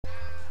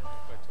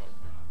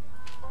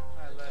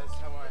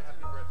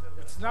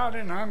not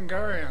in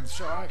Hungarian,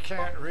 so I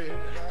can't read it.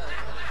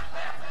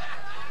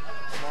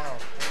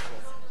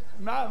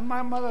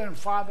 My mother and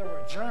father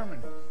were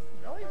German.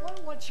 Really?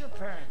 What's your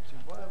parents?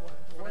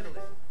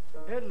 Italy.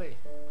 Italy.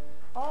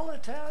 All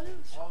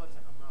Italians? All Italian.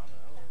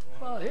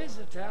 Well, he's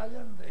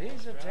Italian.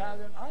 He's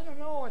Italian. I don't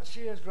know what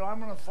she is, but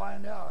I'm going to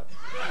find out.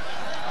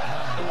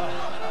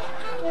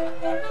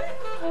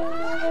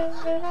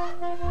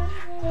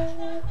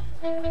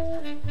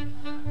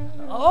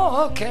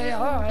 Oh, okay,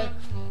 all right.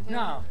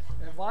 Now,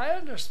 if I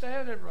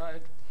understand it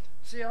right,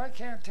 see, I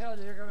can't tell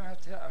you. You're going to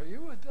have to tell. Are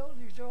you with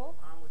Billy Joel?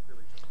 I'm with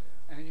Billy Joel.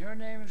 Yeah. And your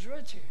name is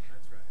Richie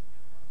That's right.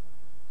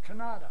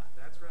 Cannata.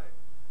 That's right.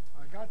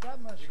 I got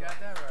that much. You got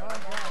that right.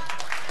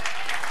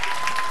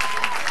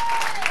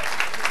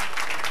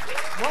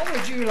 What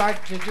would you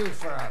like to do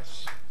for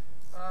us?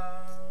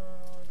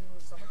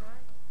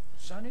 Summertime?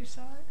 Sunny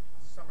side?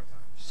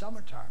 Summertime.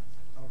 Summertime.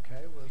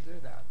 Okay, we'll do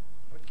that.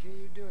 What key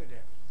you do it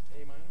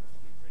in? A minor?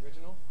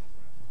 Original?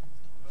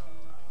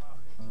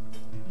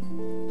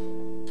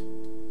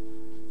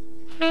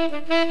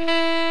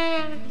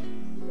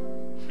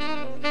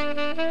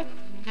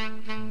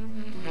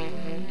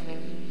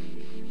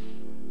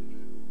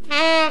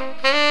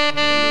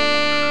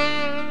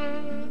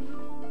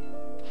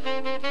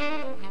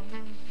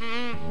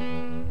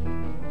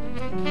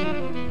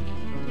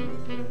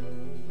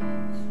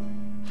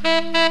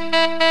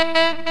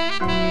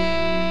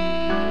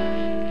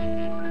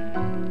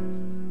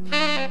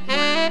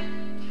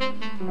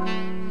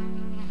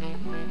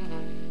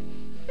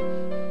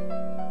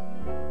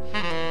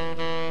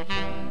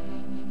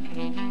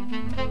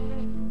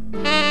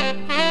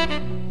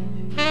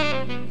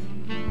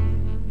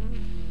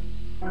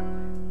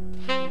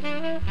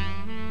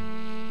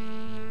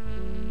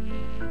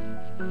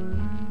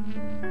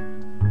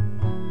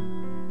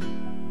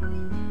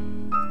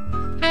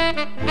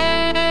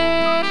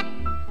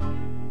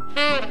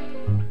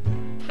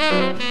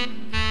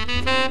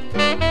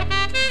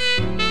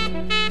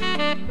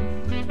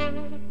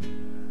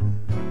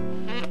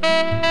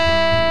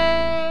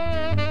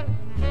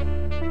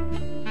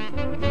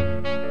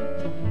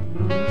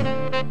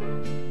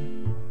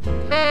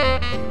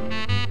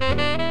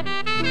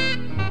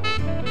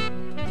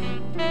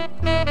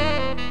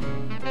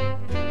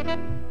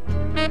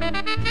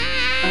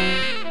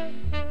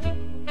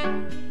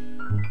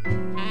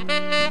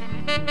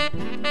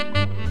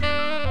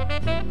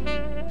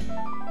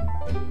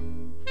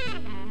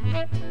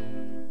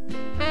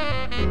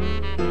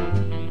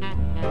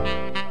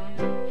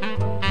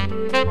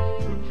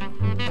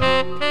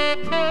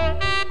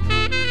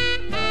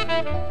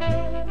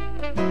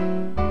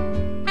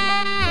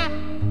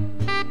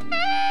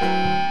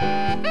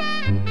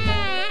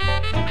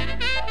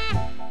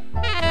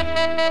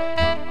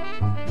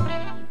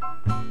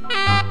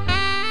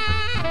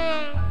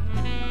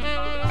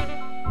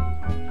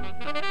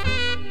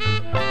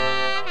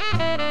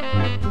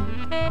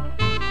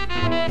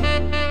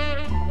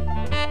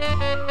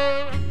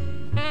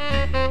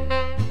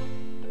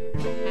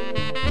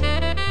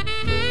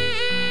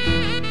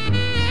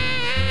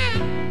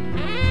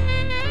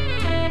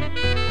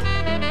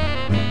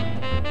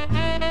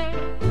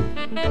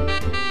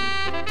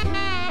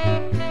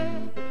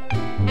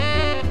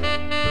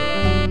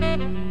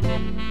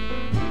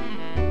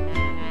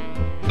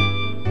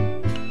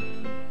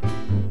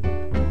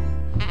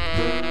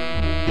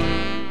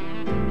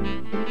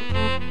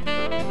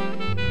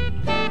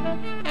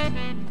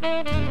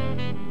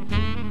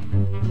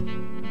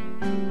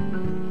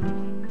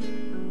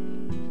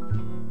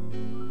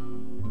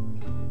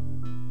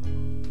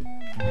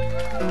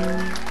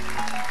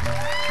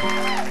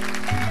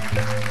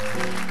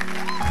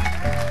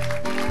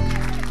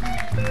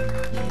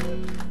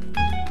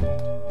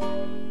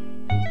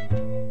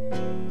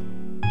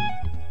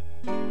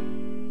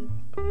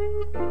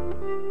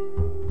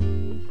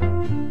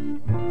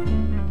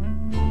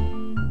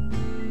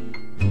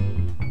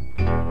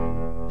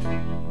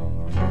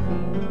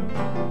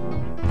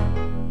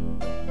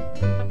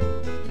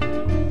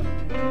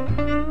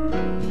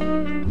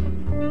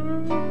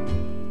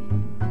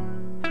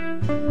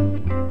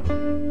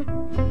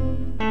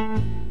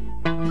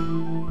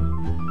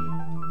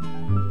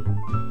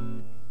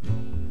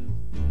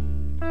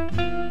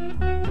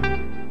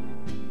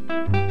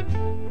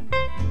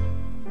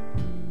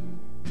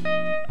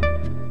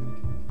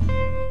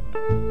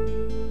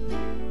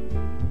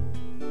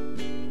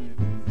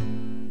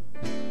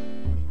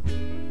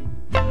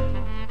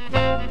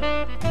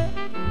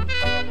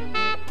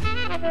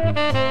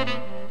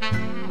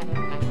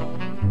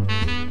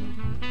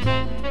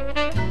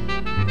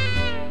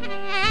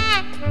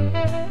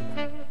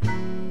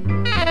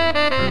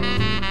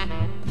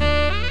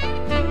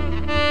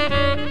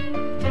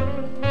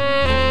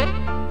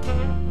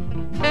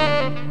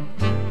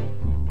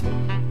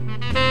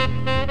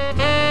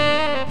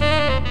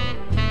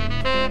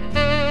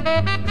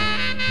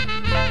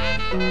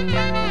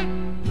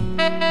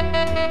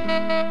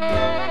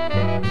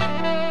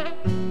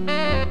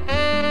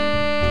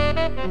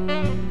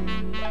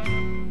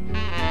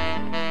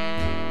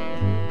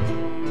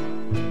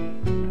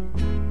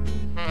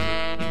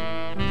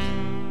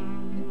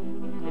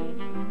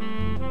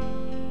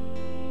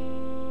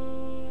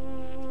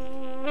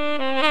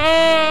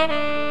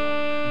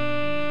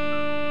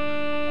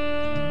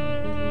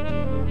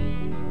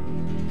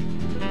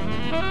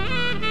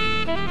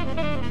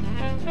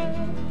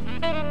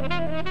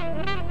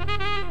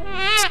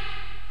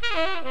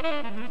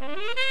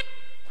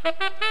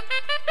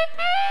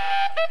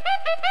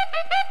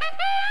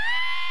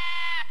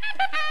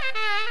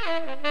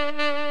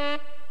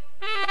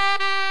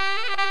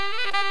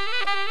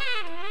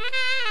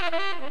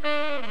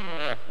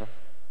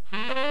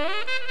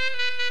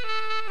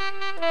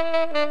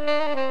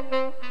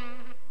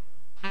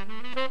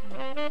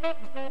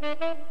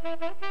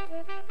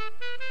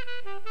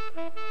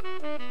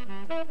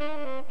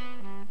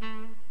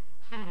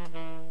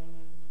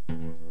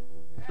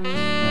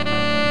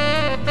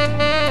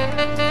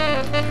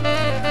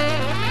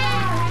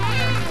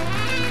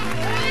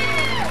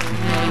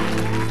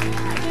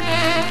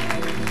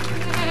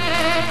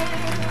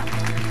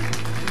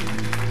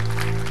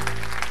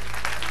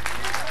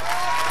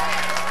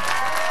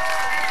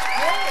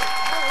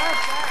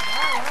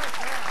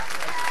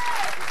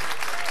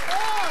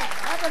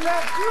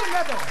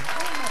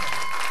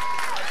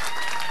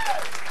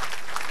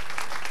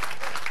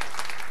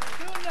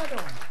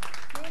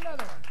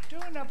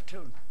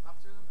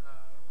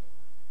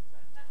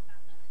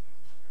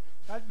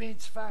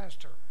 means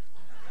faster.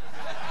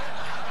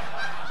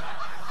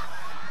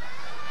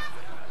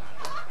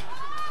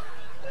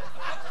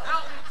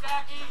 Help me,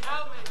 Jackie,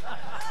 help me.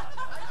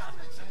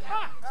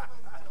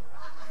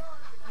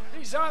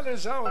 He's on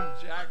his own,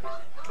 Jack.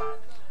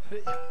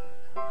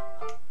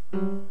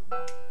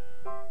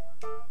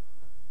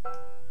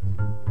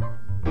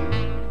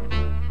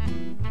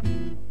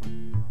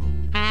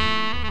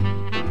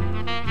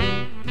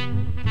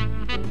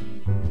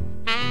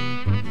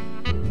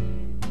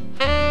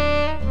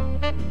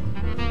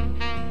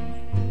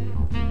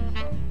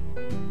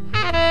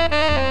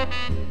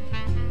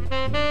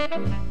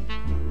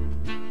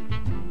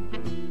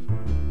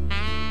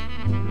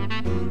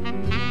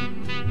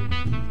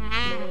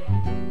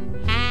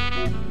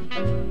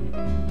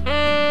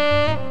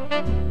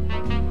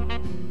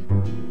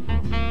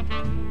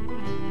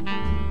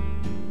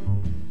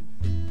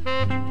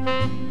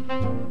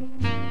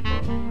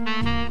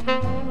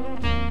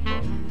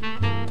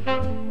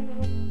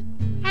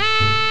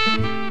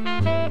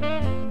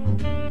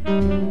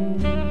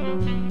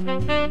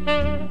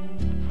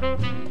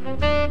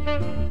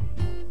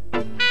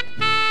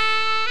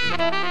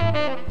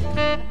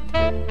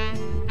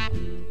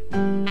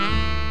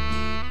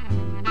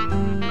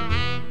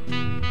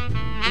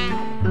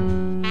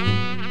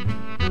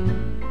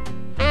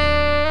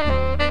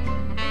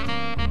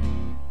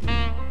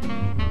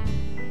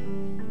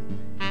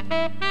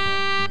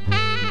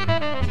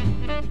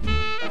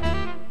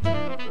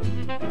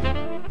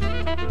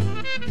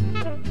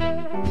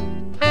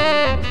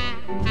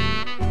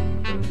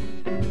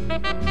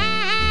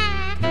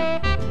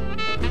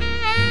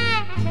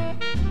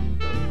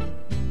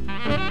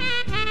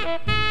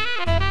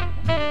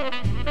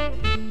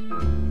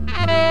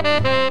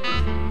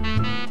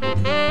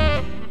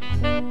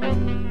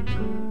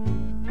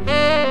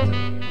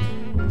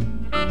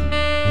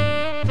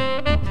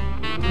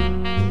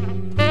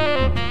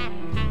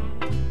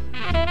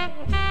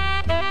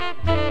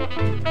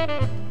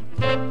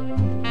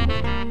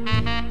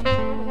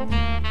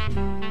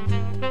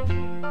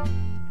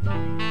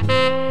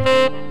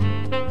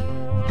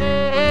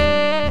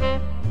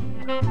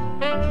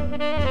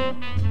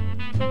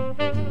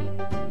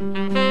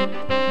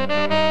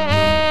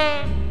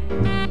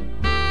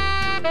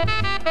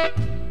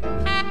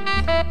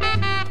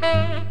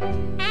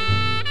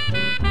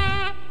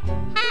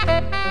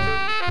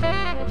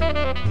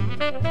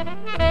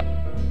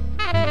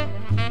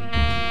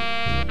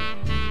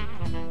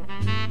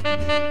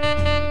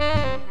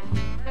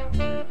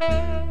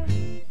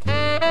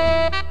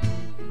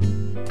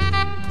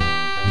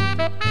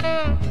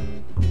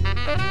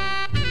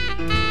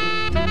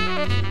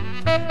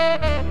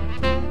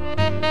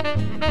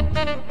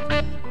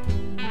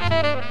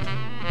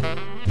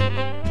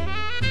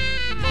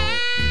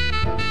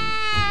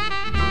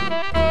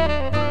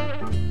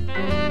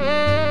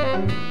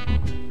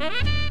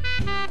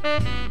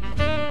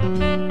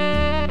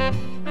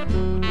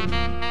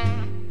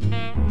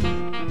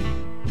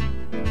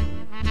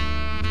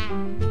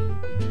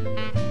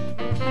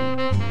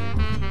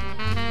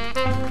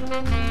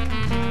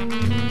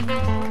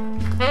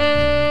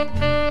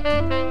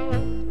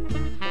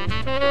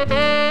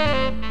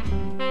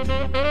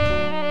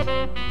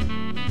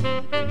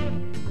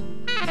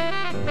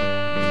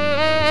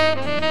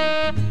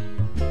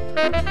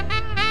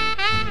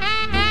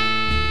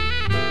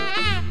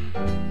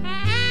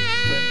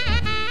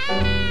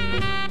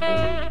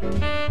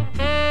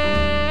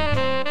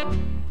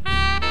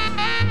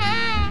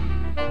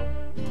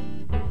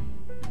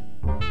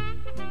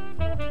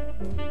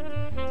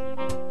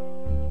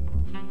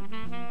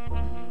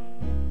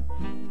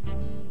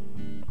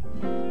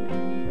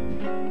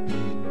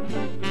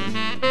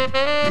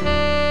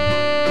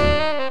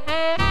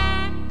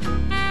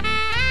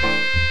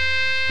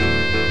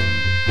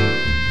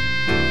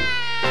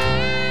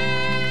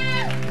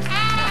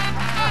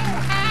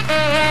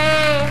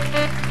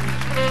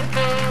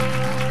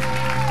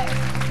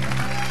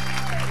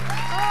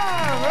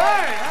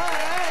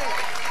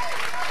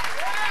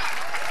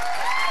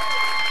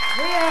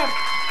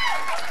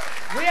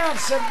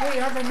 We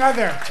have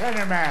another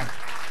tenor man.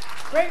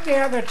 Bring the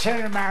other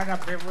tenor man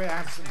up here. We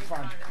have some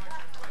fun.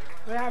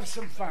 We have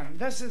some fun.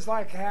 This is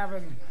like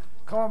having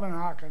Coleman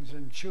Hawkins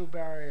and Chu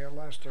Berry or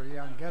Lester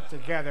Young get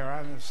together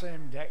on the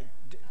same day,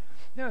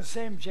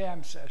 same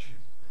jam session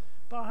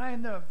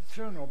behind the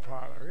funeral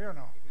parlor,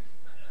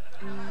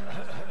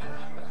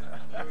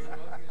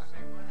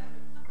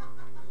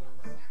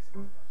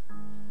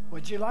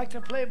 Would you like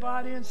to play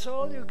Body and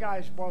Soul? You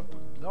guys both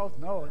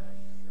know it.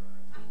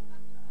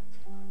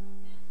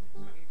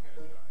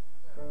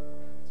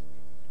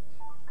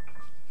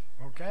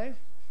 Okay?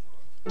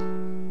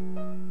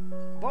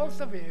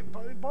 Both of you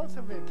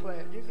play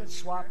it. You can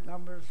swap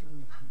numbers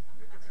and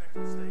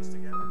Stays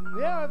together.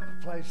 yeah,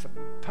 play some,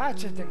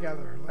 patch it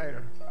together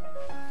later.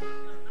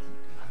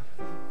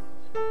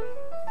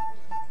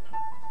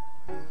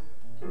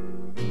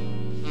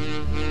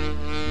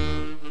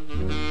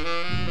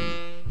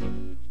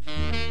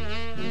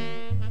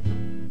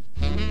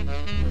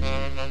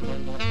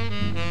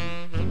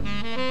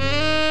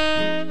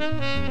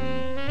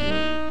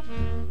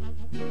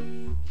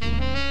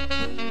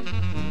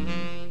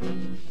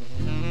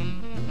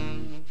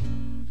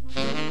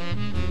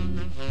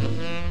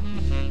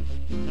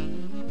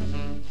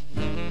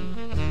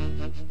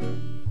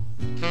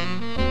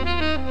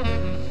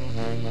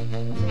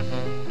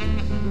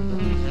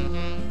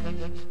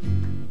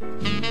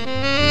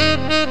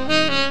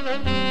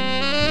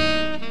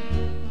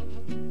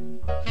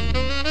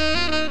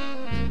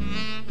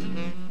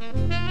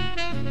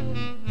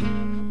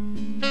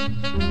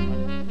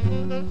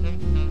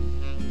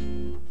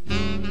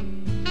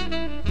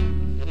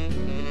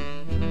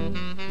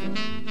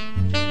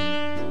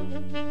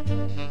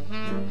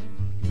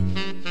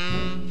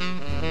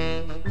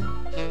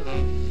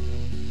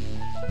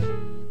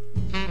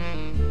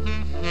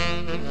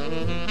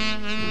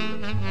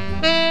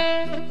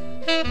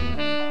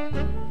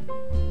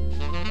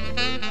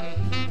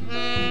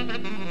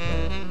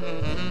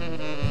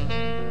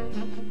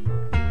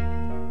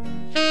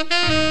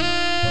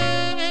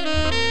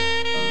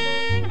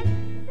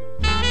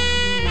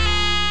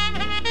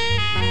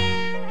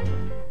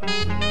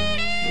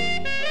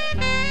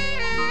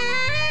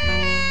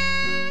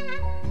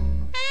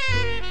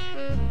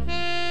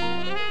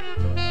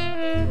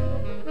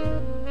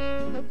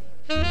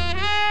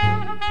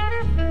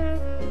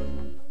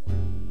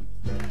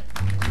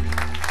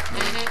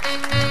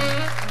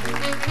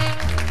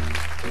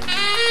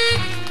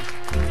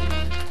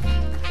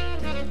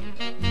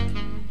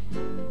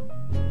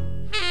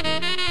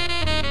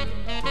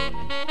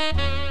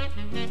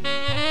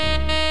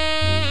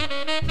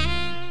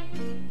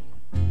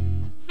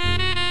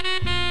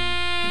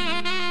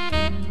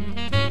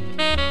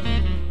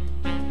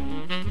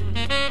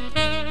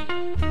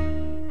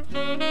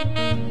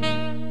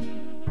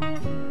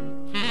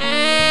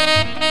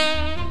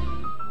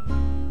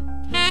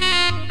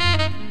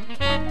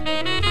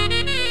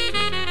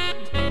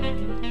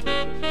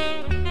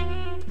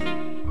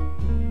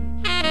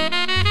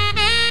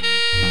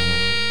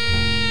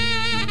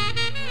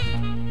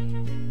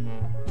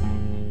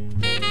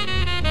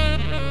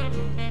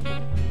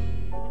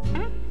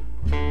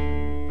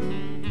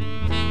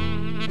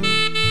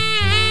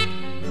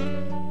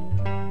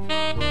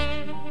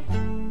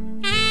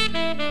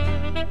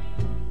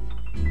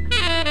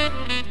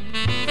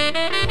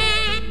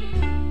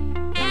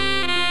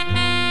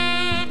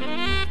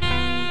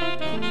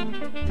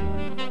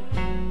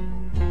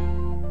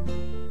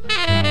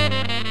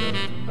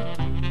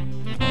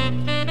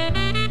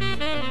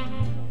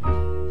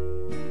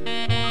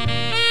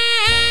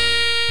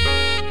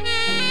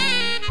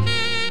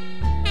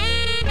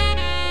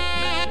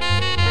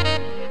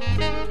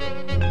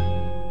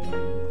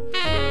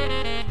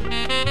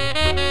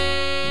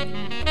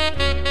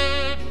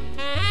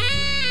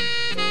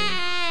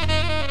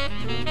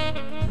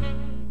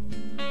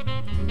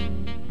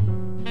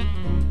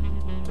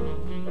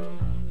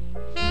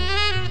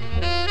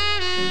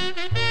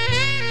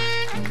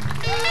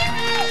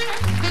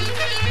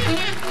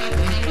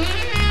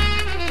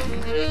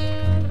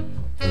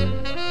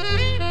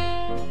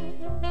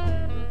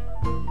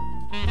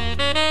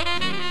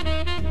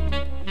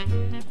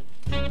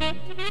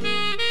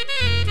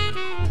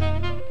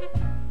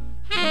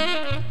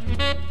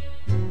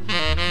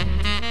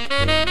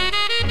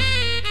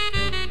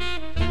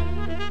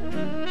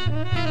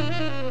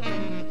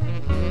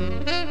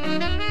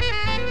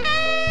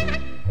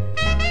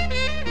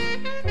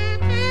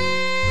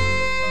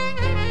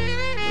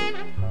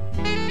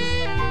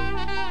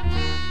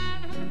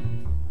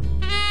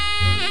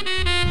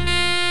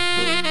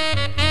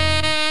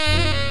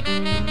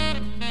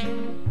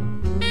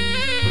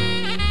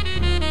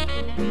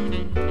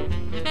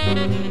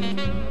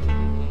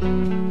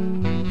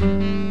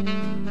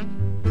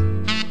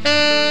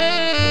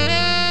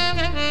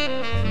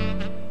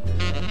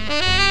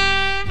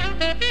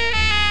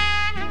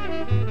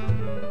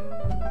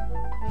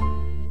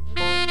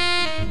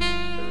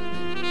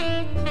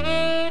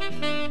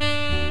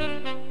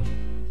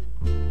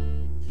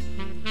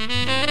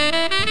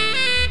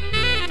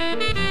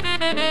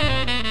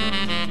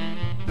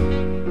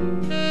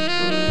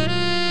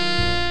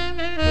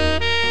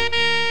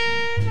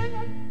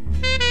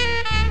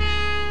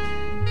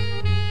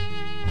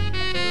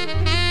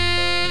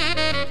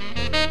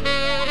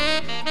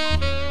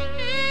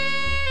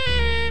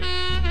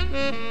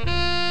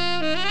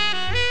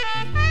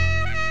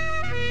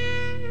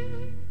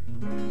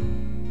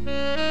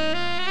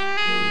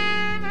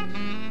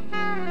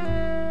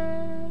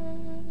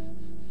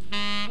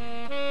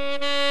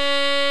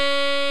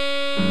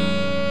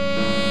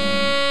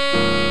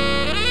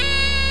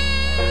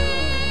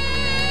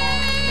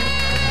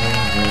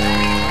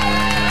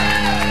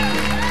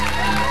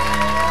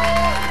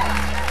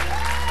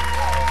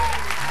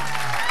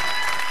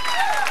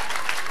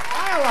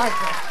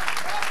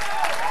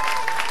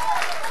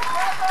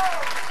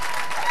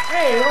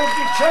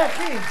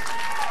 Chucky.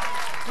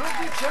 Thank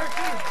you,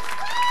 Chucky.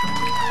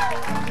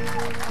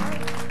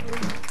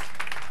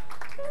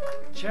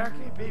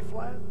 Chucky, B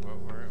flat.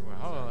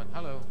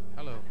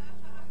 Hello.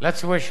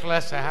 Let's wish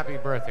Les a happy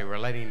birthday. We're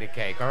lighting the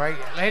cake. All right,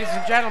 ladies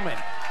and gentlemen,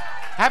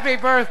 happy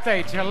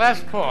birthday to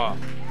Les Paul.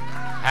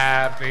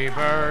 Happy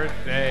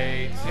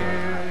birthday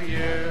to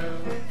you.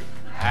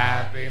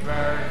 Happy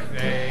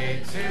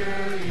birthday to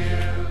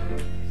you.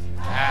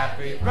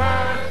 Happy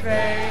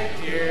birthday,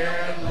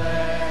 dear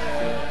Les.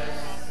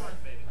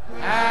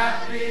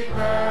 Happy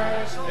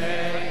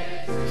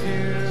birthday to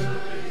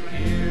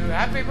you.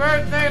 Happy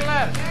birthday,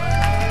 Les.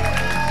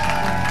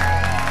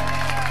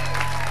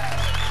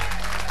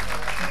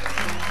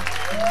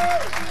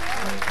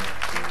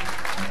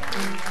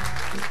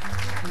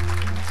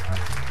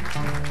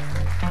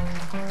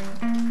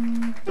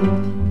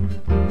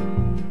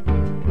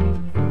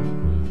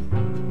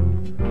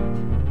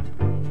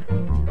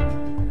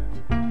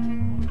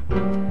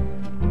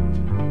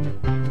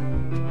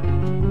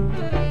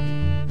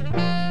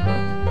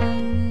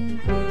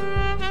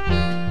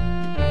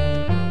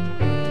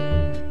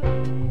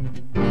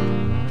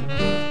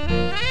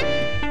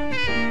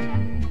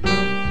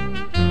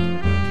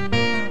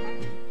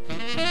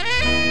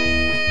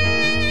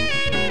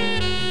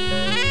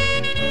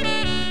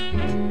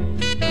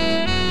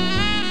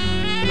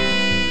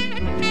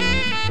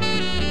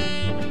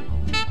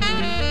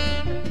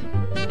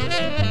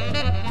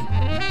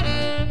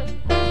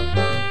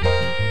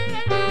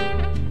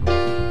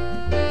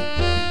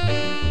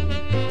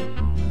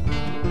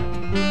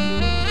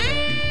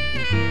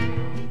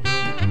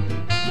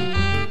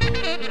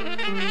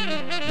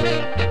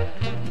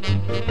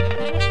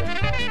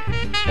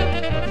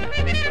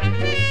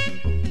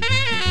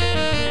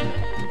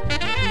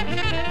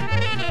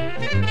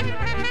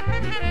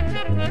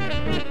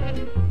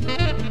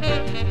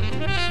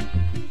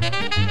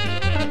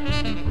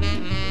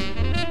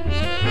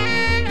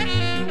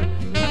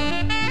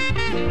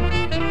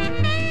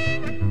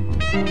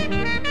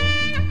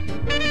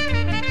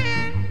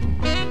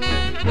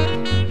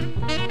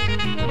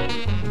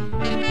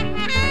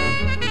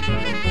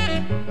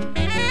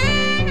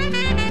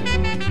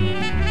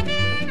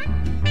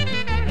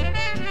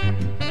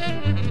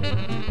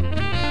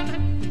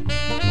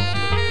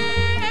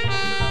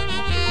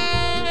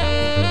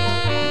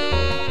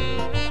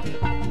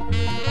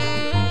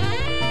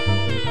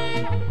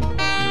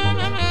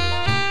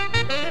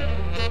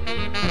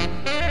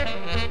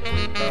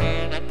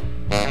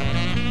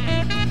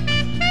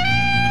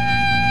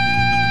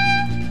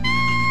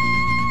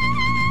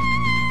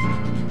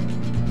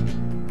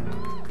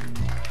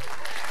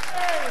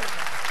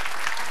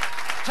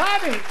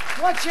 Tommy,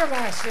 what's your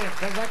last name?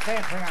 Because I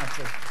can't pronounce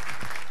it.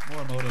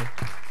 Morimoto.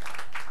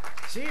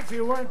 See, if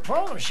you weren't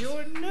Polish, you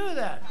wouldn't know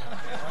that.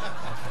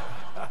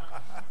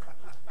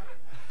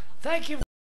 Thank you.